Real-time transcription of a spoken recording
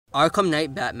Arkham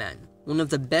Knight Batman, one of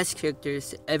the best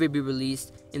characters to ever be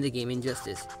released in the game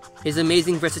Injustice. His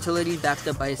amazing versatility, backed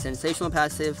up by his sensational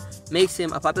passive, makes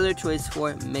him a popular choice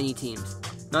for many teams.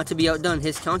 Not to be outdone,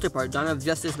 his counterpart, Dawn of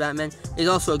Justice Batman, is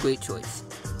also a great choice.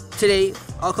 Today,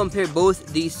 I'll compare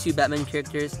both these two Batman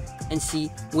characters and see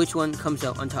which one comes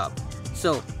out on top.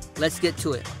 So, let's get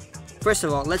to it. First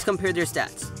of all, let's compare their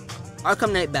stats.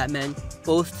 Arkham Knight Batman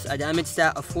boasts a damage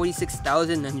stat of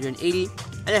 46,980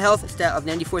 and a health stat of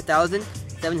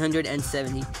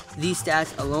 94,770. These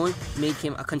stats alone make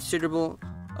him a considerable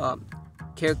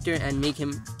character and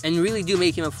really do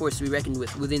make him a force to be reckoned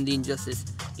with within the Injustice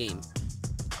game.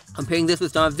 Comparing this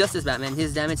with Dawn of Justice Batman,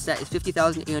 his damage stat is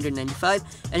 50,895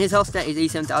 and his health stat is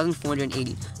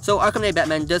 87,480. So Arkham Knight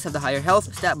Batman does have the higher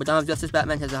health stat, but Dawn of Justice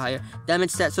Batman has a higher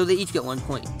damage stat, so they each get 1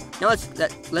 point. Now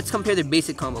let's compare their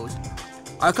basic combos.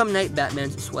 Arkham Knight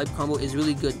Batman's swipe combo is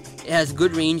really good. It has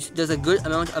good range, does a good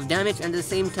amount of damage, and at the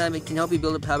same time it can help you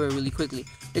build up power really quickly.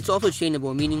 It's also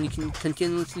chainable, meaning you can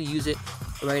continuously use it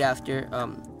right after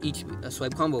each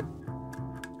swipe combo.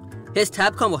 His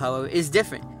tap combo, however, is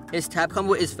different. His tap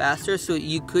combo is faster, so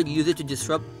you could use it to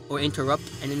disrupt or interrupt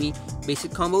enemy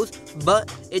basic combos,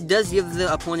 but it does give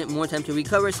the opponent more time to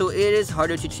recover, so it is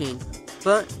harder to chain.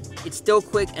 But it's still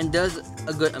quick and does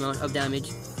a good amount of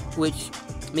damage, which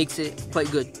makes it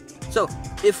quite good. So,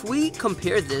 if we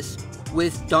compare this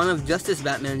with Dawn of Justice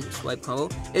Batman's swipe combo,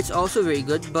 it's also very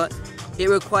good, but it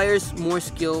requires more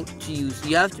skill to use.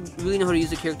 You have to really know how to use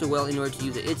the character well in order to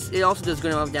use it. It also does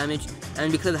good amount of damage, and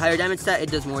because of the higher damage stat,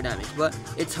 it does more damage, but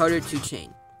it's harder to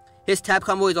chain. His tap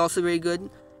combo is also very good.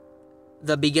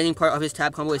 The beginning part of his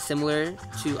tap combo is similar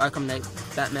to Arkham Knight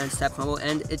Batman's tap combo,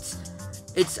 and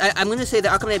I'm going to say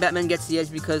that Arkham Knight Batman gets the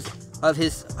edge because of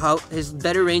his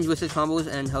better range with his combos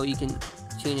and how you can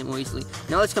chain it more easily.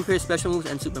 Now let's compare special moves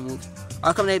and super moves.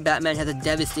 Arkham Knight Batman has a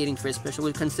devastating first special,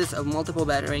 which consists of multiple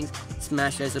batarangs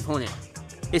smashed at his opponent.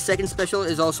 His second special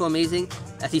is also amazing,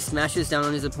 as he smashes down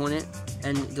on his opponent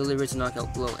and delivers a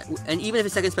knockout blow. And even if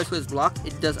his second special is blocked,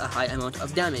 it does a high amount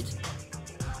of damage.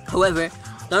 However,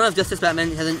 Dawn of Justice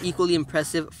Batman has an equally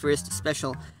impressive first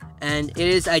special, and it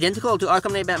is identical to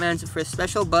Arkham Knight Batman's first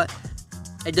special, but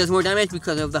it does more damage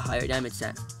because of the higher damage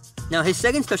stat. Now, his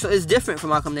second special is different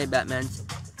from Arkham Knight Batman's,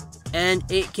 and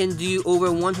it can do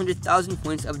over 100,000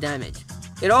 points of damage.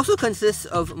 It also consists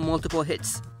of multiple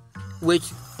hits,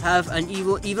 which have an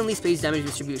evenly spaced damage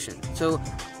distribution.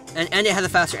 And it has a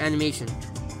faster animation.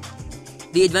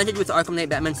 The advantage with Arkham Knight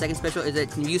Batman's second special is that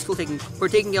it can be useful for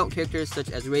taking out characters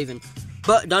such as Raven.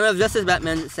 But Dawn of Justice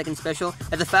Batman's second special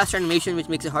has a faster animation, which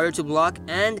makes it harder to block,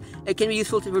 and it can be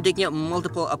useful for taking out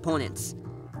multiple opponents.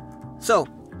 So,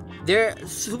 their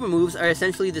super moves are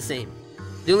essentially the same.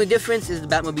 The only difference is the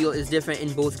Batmobile is different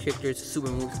in both characters' super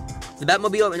moves. The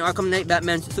Batmobile in Arkham Knight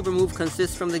Batman's super move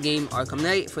consists from the game Arkham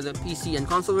Knight for the PC and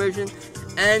console version,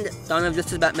 and Dawn of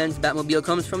Justice Batman's Batmobile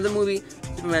comes from the movie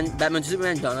Batman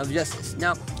Superman Dawn of Justice.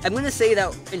 Now, I'm going to say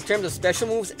that in terms of special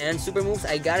moves and super moves,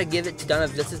 I gotta give it to Dawn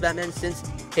of Justice Batman, since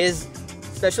his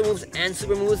special moves and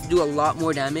super moves do a lot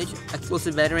more damage.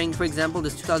 Explosive Batarang, for example,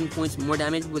 does 2,000 points more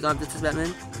damage with Dawn of Justice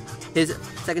Batman. His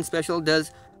second special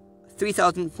does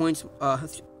 3,000 points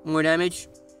more damage,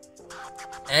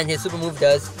 and his super move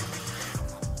does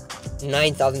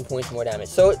 9,000 points more damage.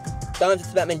 So Dawn of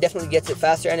Justice Batman definitely gets it.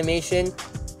 Faster animation,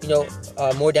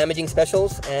 more damaging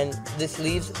specials, and this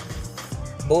leaves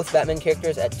both Batman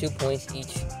characters at 2 points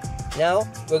each. Now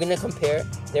we're gonna compare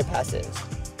their passives.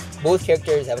 Both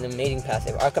characters have an amazing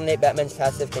passive. Arkham Knight Batman's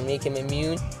passive can make him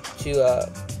immune to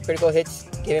critical hits,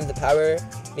 give him the power,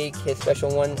 make his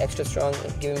special one extra strong,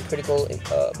 give him critical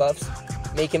buffs,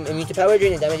 make him immune to power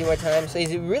drain and damage him more time, so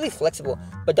he's really flexible.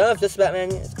 But Dawn of Justice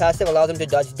Batman's passive allows him to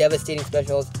dodge devastating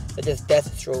specials such as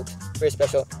Death Strokes for his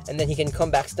special, and then he can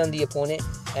come back, stun the opponent,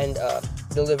 and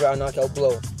deliver a knockout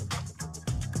blow.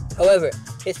 However,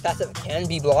 his passive can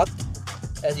be blocked.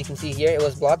 As you can see here, it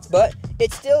was blocked, but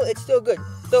it's still good.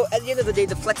 So at the end of the day,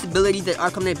 the flexibility that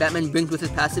Arkham Knight Batman brings with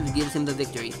his passive gives him the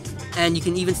victory. And you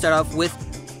can even start off with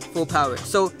full power.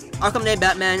 So Arkham Knight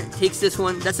Batman takes this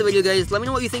one. That's the video, guys. Let me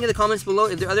know what you think in the comments below.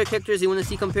 If there are other characters you want to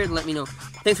see compared, let me know.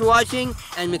 Thanks for watching,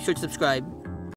 and make sure to subscribe.